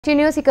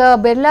News ఇక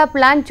బిర్లా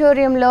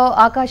ప్లానటోరియంలో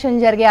ఆకాశం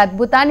జరిగే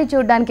అద్భుతాన్ని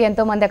చూడడానికి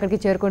ఎంతో మంది అక్కడికి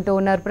చేరుకుంటూ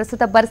ఉన్నారు.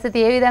 ప్రస్తుత పరిస్థితి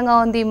ఏ విధంగా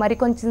ఉంది,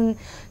 మరికొంచెం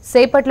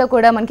సేపట్లో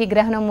కూడా మనకి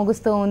గ్రహణం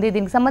ముగుస్తూ ఉంది.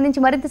 దీనికి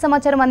సంబంధించి మరింత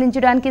సమాచారం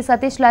అందించడానికి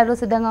సతీష్ లైవ్లో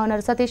సిద్ధంగా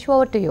ఉన్నారు. Satish,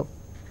 over to you.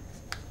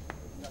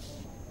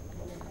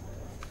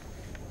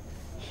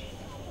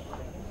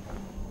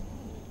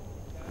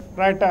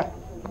 Right.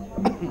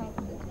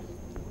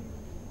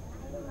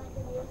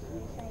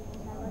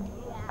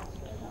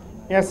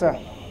 Yes sir.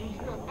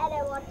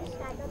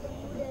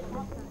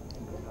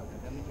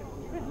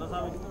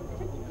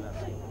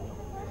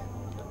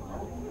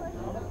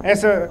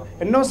 Yes,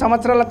 ఎన్నో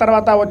సంవత్సరాల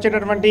తర్వాత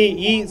వచ్చేటటువంటి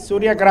ఈ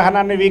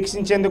సూర్యగ్రహణాన్ని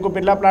వీక్షించేందుకు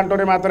బిర్లా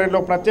ప్లానటోరియం ఆధ్వర్యంలో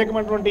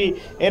ప్రత్యేకమైనటువంటి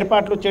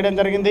ఏర్పాట్లు చేయడం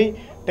జరిగింది.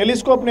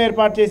 టెలిస్కోప్ను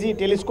ఏర్పాటు చేసి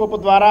టెలిస్కోప్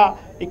ద్వారా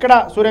ఇక్కడ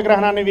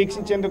సూర్యగ్రహణాన్ని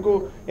వీక్షించేందుకు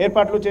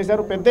ఏర్పాట్లు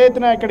చేశారు. పెద్ద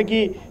ఎత్తున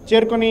ఇక్కడికి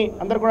చేరుకొని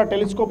అందరూ కూడా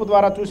టెలిస్కోప్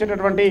ద్వారా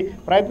చూసేటటువంటి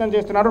ప్రయత్నం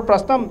చేస్తున్నారు.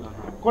 ప్రస్తుతం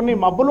కొన్ని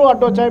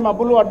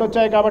మబ్బులు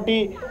అడ్డొచ్చాయి కాబట్టి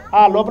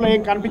ఆ లోపల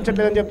ఏం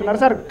కనిపించట్లేదని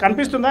చెప్తున్నారు. సార్,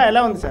 కనిపిస్తుందా?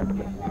 ఎలా ఉంది సార్?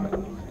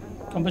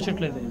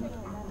 కనిపించట్లేదు.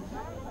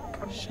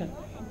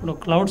 ఇప్పుడు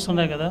క్లౌడ్స్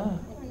ఉన్నాయి కదా,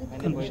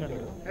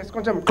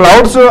 కొంచెం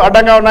క్లౌడ్స్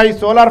అడ్డంగా ఉన్నాయి.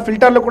 సోలార్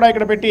ఫిల్టర్లు కూడా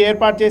ఇక్కడ పెట్టి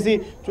ఏర్పాటు చేసి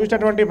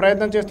చూసేటటువంటి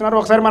ప్రయత్నం చేస్తున్నారు.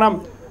 ఒకసారి మనం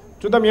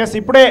చూద్దాం. ఎస్,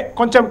 ఇప్పుడే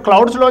కొంచెం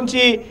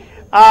క్లౌడ్స్లోంచి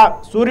ఆ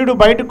సూర్యుడు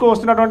బయటకు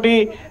వస్తున్నటువంటి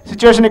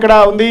సిచ్యువేషన్ ఇక్కడ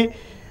ఉంది.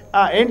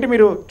 ఏంటి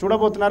మీరు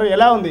చూడబోతున్నారు?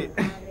 ఎలా ఉంది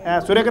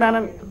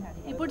సూర్యగ్రహణం?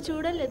 ఇప్పుడు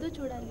చూడలేదు,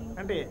 చూడాలి.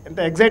 అంటే ఎంత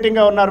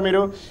ఎగ్జైటింగ్గా ఉన్నారు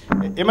మీరు?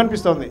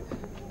 ఏమనిపిస్తోంది?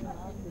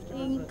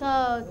 ఇంకా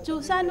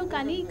చూసాను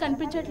కానీ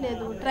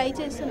కనిపించట్లేదు, ట్రై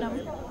చేస్తున్నాం.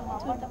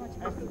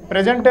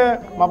 ప్రజెంట్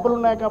మబ్బులు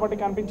ఉన్నాయి కాబట్టి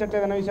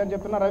కనిపించట్లేదు అనే విషయాన్ని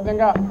చెప్తున్నారు.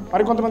 అదేవిధంగా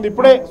మరికొంతమంది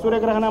ఇప్పుడే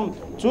సూర్యగ్రహణం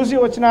చూసి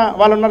వచ్చిన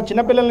వాళ్ళు ఉన్నారు.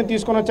 చిన్నపిల్లల్ని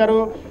తీసుకొని వచ్చారు.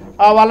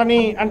 వాళ్ళని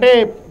అంటే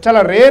చాలా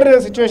రేర్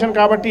సిచ్యువేషన్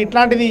కాబట్టి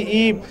ఇట్లాంటిది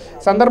ఈ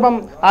సందర్భం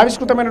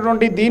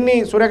ఆవిష్కృతమైనటువంటి దీన్ని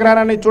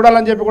సూర్యగ్రహణాన్ని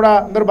చూడాలని చెప్పి కూడా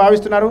అందరూ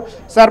భావిస్తున్నారు.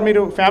 సార్,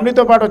 మీరు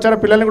ఫ్యామిలీతో పాటు వచ్చారు,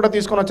 పిల్లల్ని కూడా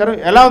తీసుకొని వచ్చారు.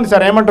 ఎలా ఉంది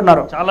సార్?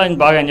 ఏమంటున్నారు? చాలా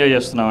బాగా ఎంజాయ్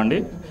చేస్తున్నామండి.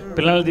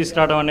 పిల్లల్ని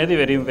తీసుకురావడం అనేది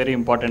వెరీ వెరీ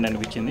ఇంపార్టెంట్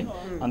అనిపించింది.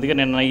 అందుకే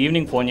నేను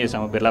ఈవినింగ్ ఫోన్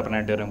చేశాము బిర్లా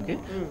ప్లానటోరియంకి.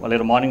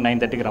 వాళ్ళు మార్నింగ్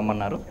 9:30కి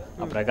రమ్మన్నారు.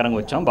 ఆ ప్రకారంగా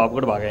వచ్చాము. బాబు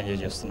కూడా బాగా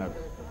ఎంజాయ్ చేస్తున్నాడు.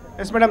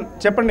 ఎస్ మేడం,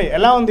 చెప్పండి,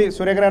 ఎలా ఉంది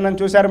సూర్యగ్రహణం?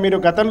 చూశారు మీరు?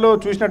 గతంలో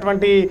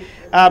చూసినటువంటి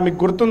మీకు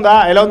గుర్తుందా?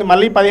 ఎలా ఉంది?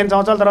 మళ్ళీ 15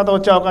 సంవత్సరాల తర్వాత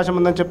వచ్చే అవకాశం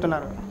ఉందని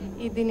చెప్తున్నారు.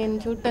 ఇది నేను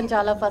చూడటం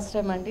చాలా ఫస్ట్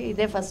టైం అండి.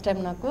 ఇదే ఫస్ట్ టైం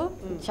నాకు.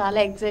 చాలా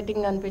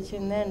ఎక్సైటింగ్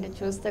అనిపించింది అండ్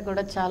చూస్తే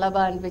కూడా చాలా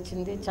బాగా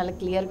అనిపించింది. చాలా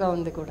క్లియర్గా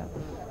ఉంది కూడా.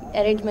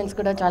 అరేంజ్మెంట్స్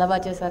కూడా చాలా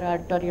బాగా చేశారు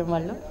ఆడిటోరియం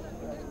వాళ్ళు.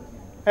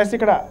 ఎస్,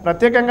 ఇక్కడ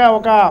ప్రత్యేకంగా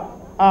ఒక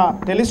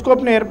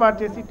టెలిస్కోప్ని ఏర్పాటు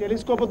చేసి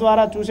టెలిస్కోప్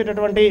ద్వారా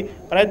చూసేటటువంటి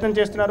ప్రయత్నం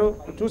చేస్తున్నారు.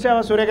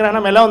 చూసావా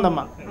సూర్యగ్రహణం? ఎలా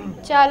ఉందమ్మా?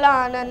 చాలా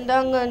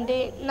ఆనందంగా ఉంది.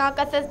 నాకు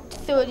అసలు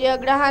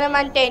సూర్యగ్రహణం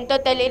అంటే ఏంటో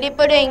తెలియదు,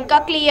 ఇప్పుడు ఇంకా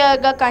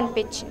క్లియర్గా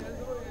కనిపించింది.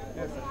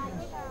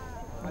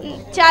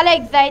 చాలా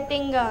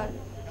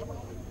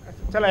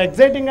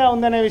ఎగ్జైటింగ్గా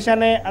ఉందనే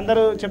విషయాన్ని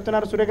అందరూ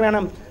చెప్తున్నారు.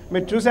 సూర్యగ్రహణం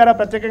మీరు చూసారా?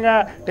 ప్రత్యేకంగా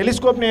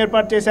టెలిస్కోప్ని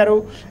ఏర్పాటు చేశారు.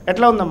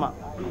 ఎట్లా ఉందమ్మా?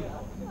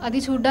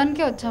 అది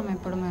చూడ్డానికే వచ్చాము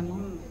ఇప్పుడు. మేము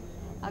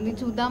అది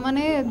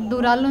చూద్దామనే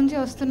దూరాల నుంచి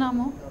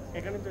వస్తున్నాము.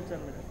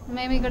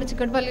 మేము ఇక్కడ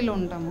చిక్కటపల్లిలో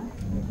ఉంటాము.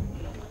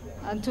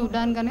 అది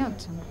చూడ్డానికనే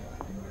వచ్చాము.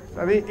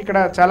 అది ఇక్కడ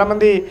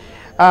చాలామంది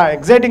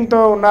ఎగ్జైటింగ్తో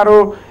ఉన్నారు.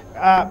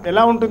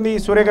 ఎలా ఉంటుంది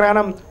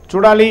సూర్యగ్రహణం?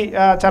 చూడాలి,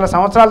 చాలా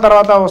సంవత్సరాల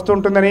తర్వాత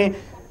వస్తుంటుందని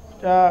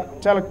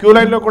చాలా క్యూ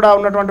లైన్లో కూడా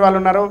ఉన్నటువంటి వాళ్ళు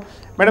ఉన్నారు.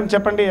 మేడం,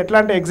 చెప్పండి,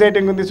 ఎట్లాంటి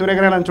ఎగ్జైటింగ్ ఉంది?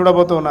 సూర్యగ్రహణం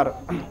చూడబోతూ ఉన్నారు.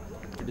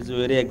 It is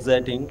very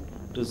exciting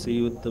to see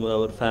with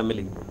our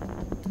family.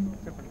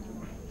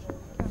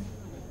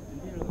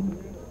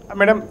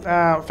 Madam,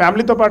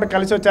 ఫ్యామిలీతో పాటు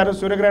కలిసి వచ్చారు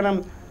సూర్యగ్రహణం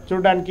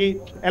చూడడానికి.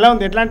 ఎలా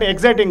ఉంది? ఎట్లాంటి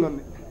ఎగ్జైటింగ్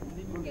ఉంది?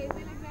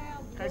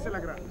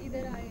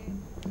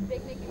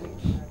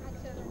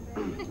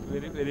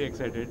 Very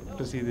excited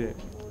to see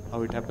how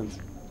it happens.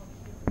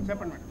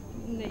 చెప్పండి మేడం.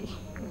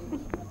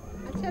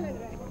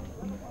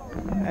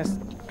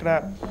 ఇక్కడ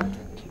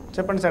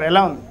చెప్పండి సార్,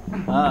 ఎలా ఉంది?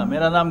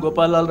 मेरा नाम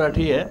गोपाल लाल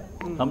राठी है.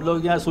 हम लोग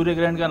यहाँ सूर्य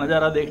ग्रहण का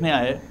नज़ारा देखने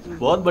आए.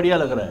 बहुत बढ़िया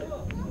लग रहा है.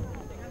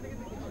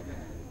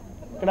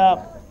 ఇక్కడ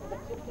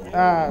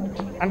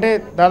అంటే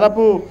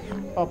దాదాపు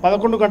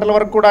 11 గంటల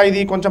వరకు కూడా ఇది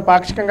కొంచెం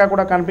పాక్షికంగా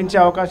కూడా కనిపించే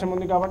అవకాశం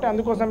ఉంది కాబట్టి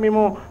అందుకోసం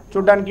మేము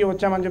చూడడానికి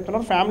వచ్చామని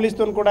చెప్తున్నారు.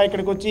 ఫ్యామిలీస్తో కూడా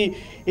ఇక్కడికి వచ్చి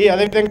ఈ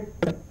అదేవిధంగా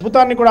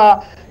అద్భుతాన్ని కూడా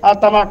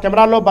తమ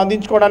కెమెరాల్లో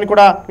బంధించుకోవడానికి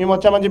కూడా మేము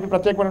వచ్చామని చెప్పి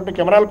ప్రత్యేకమైనటువంటి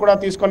కెమెరాలు కూడా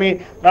తీసుకొని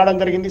రావడం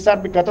జరిగింది.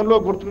 సార్, మీ గతంలో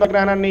గుర్తున్న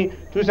గ్రహణాన్ని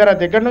చూసారా?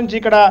 దగ్గర నుంచి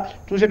ఇక్కడ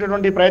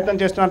చూసేటటువంటి ప్రయత్నం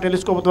చేస్తున్నారు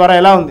టెలిస్కోప్ ద్వారా.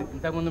 ఎలా ఉంది?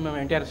 ఇంతకుముందు మేము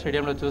ఎన్టీఆర్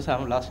స్టేడియంలో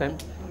చూసాము last time.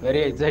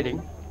 Very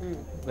exciting,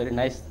 very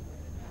nice.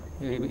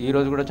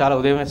 ఈరోజు కూడా చాలా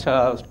ఉదయమే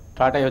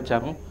స్టార్ట్ అయ్యి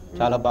వచ్చాము.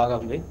 చాలా బాగా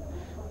ఉంది,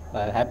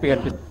 హ్యాపీగా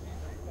అనిపిస్తుంది.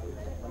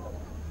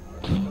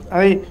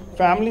 అది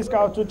ఫ్యామిలీస్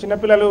కావచ్చు,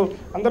 చిన్నపిల్లలు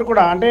అందరూ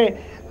కూడా అంటే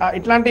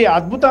ఇట్లాంటి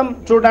అద్భుతం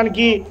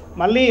చూడడానికి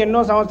మళ్ళీ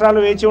ఎన్నో సంవత్సరాలు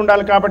వేచి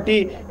ఉండాలి కాబట్టి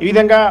ఈ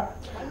విధంగా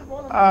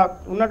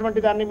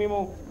ఉన్నటువంటి దాన్ని మేము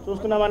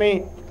చూస్తున్నామని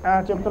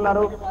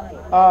చెప్తున్నారు.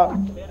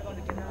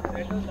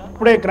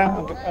 ఇప్పుడే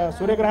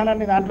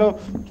సూర్యగ్రహణాన్ని దాంట్లో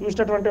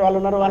చూసినటువంటి వాళ్ళు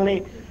ఉన్నారు. వాళ్ళని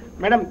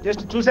మేడం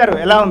జస్ట్ చూశారు,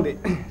 ఎలా ఉంది?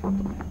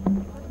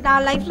 నా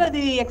లైఫ్లో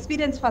ఇది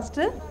ఎక్స్పీరియన్స్ ఫస్ట్.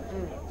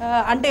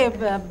 అంటే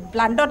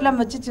ప్లానటోరియం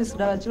వచ్చి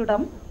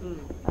చూడడం.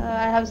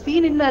 I have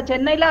seen in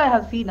Chennai, I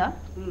have seen.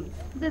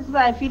 This is,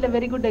 I feel, a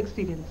very good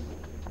experience.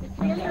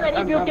 Really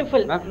very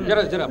beautiful.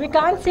 We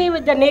can't see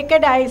with the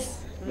naked eyes,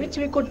 which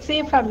we could see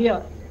from here.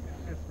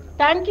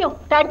 Thank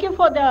you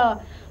for the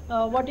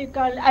what you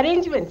call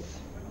arrangements.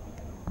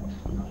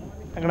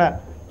 అక్కడ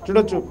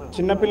చూడొచ్చు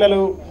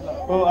చిన్నపిల్లలు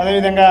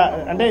అదేవిధంగా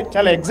అంటే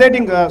చాలా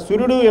exciting.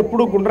 సూర్యుడు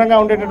ఎప్పుడు గుండ్రంగా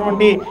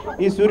ఉండేటటువంటి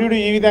ఈ సూర్యుడు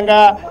ఈ విధంగా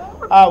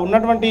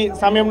ఉన్నటువంటి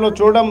సమయంలో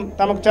చూడడం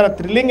తమకు చాలా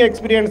థ్రిల్లింగ్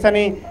ఎక్స్పీరియన్స్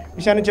అని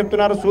విషయాన్ని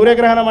చెప్తున్నారు.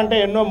 సూర్యగ్రహణం అంటే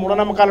ఎన్నో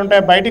మూఢనమ్మకాలు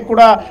ఉంటాయి, బయటికి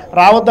కూడా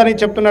రావద్దని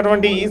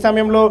చెప్తున్నటువంటి ఈ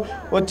సమయంలో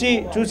వచ్చి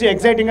చూసి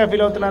ఎక్సైటింగ్గా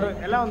ఫీల్ అవుతున్నారు.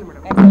 ఎలా ఉంది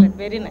madam?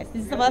 Very nice.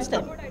 This is the first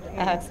time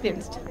I have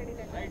experienced.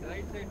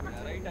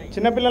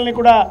 చిన్నపిల్లల్ని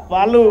కూడా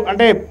వాళ్ళు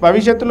అంటే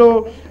భవిష్యత్తులో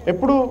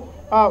ఎప్పుడు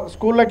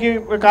స్కూళ్ళకి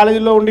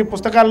కాలేజీల్లో ఉండి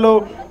పుస్తకాల్లో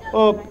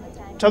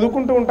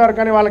చదువుకుంటూ ఉంటారు,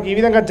 కానీ వాళ్ళకి ఈ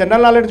విధంగా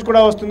జనరల్ నాలెడ్జ్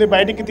కూడా వస్తుంది.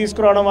 బయటికి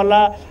తీసుకురావడం వల్ల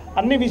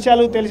అన్ని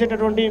విషయాలు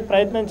తెలిసేటటువంటి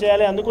ప్రయత్నం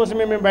చేయాలి,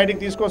 అందుకోసమే మేము బయటికి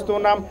తీసుకొస్తూ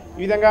ఉన్నాం.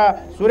 ఈ విధంగా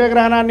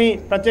సూర్యగ్రహణాన్ని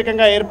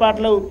ప్రత్యేకంగా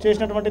ఏర్పాట్లు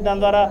చేసినటువంటి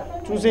దాని ద్వారా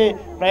చూసే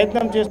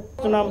ప్రయత్నం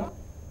చేస్తున్నాం.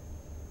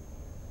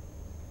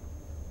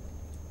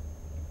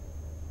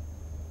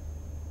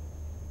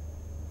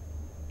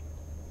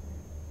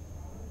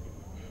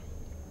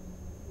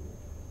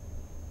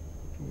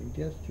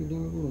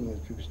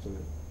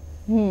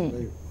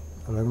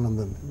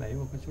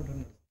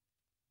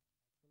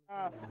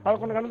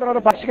 పదకొండు గంటల తర్వాత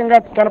పాక్షికంగా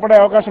కనపడే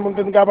అవకాశం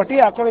ఉంటుంది కాబట్టి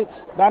అక్కడ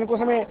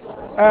దానికోసమే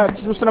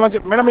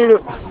చూస్తున్నామని మేడం. మీరు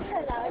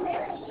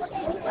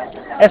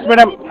ఎస్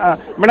మేడం.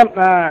 మేడం,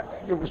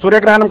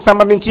 సూర్యగ్రహణంకి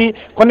సంబంధించి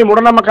కొన్ని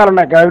మూఢనమ్మకాలు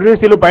ఉన్నాయి,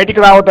 గర్భిణీలు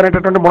బయటికి రావద్దు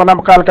అనేటటువంటి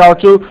మూఢనమ్మకాలు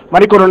కావచ్చు,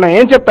 మరికొన్ని ఉన్నాయి.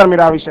 ఏం చెప్తారు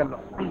మీరు ఆ విషయంలో?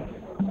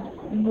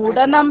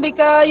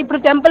 మూఢనమ్మిక ఇప్పుడు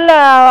టెంపుల్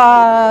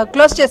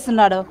క్లోజ్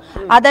చేస్తున్నాడు,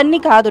 అదన్నీ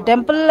కాదు.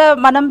 టెంపుల్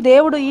మనం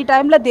దేవుడు ఈ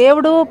టైంలో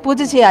దేవుడు పూజ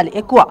చేయాలి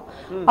ఎక్కువ.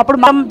 అప్పుడు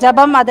మనం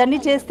జపం అదన్నీ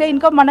చేస్తే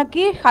ఇంకా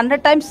మనకి 100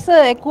 times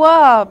ఎక్కువ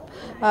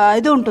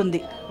ఇది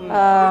ఉంటుంది,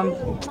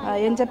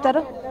 ఏం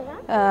చెప్తారు,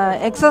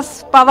 ఎక్సెస్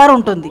పవర్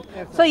ఉంటుంది.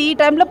 సో ఈ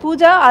టైంలో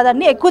పూజ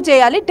అదన్నీ ఎక్కువ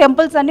చేయాలి,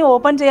 టెంపుల్స్ అన్ని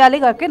ఓపెన్ చేయాలి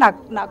కాబట్టి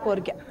నా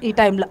కోరిక ఈ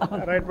టైంలో.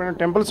 రైట్ మేడం,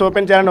 టెంపుల్స్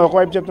ఓపెన్ చేయాలని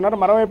ఒకవైపు చెప్తున్నారు,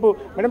 మరోవైపు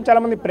మేడం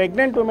చాలా మంది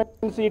ప్రెగ్నెంట్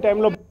ఉమెన్స్ ఈ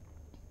టైంలో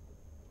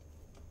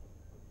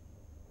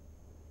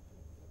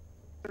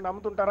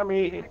నమ్ముతుంటారా? మీ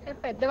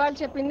పెద్దవాళ్ళు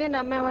చెప్పిందే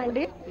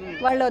నమ్మామండి.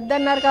 వాళ్ళు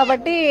వద్దన్నారు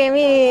కాబట్టి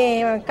ఏమీ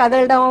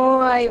కదలడం,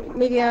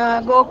 మీకు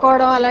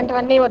గోకోవడం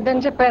అలాంటివన్నీ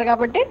వద్దని చెప్పారు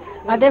కాబట్టి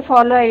అదే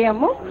ఫాలో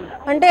అయ్యాము.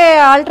 అంటే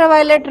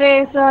ultraviolet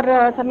race are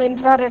some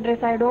infrared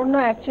race, I don't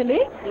know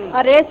actually.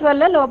 ఆ రేస్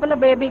వల్ల లోపల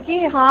బేబీకి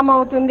హామ్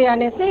అవుతుంది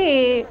అనేసి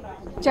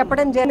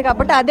చెప్పడం జరిగింది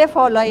కాబట్టి అదే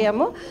ఫాలో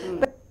అయ్యాము.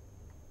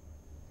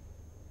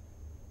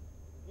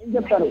 ఏం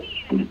చెప్తారు?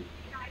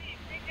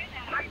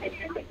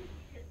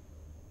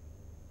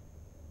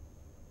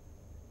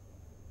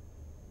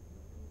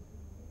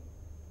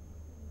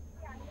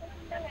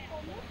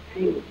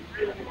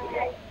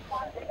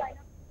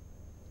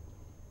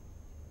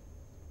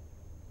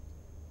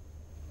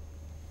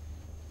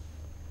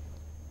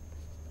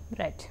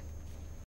 Right.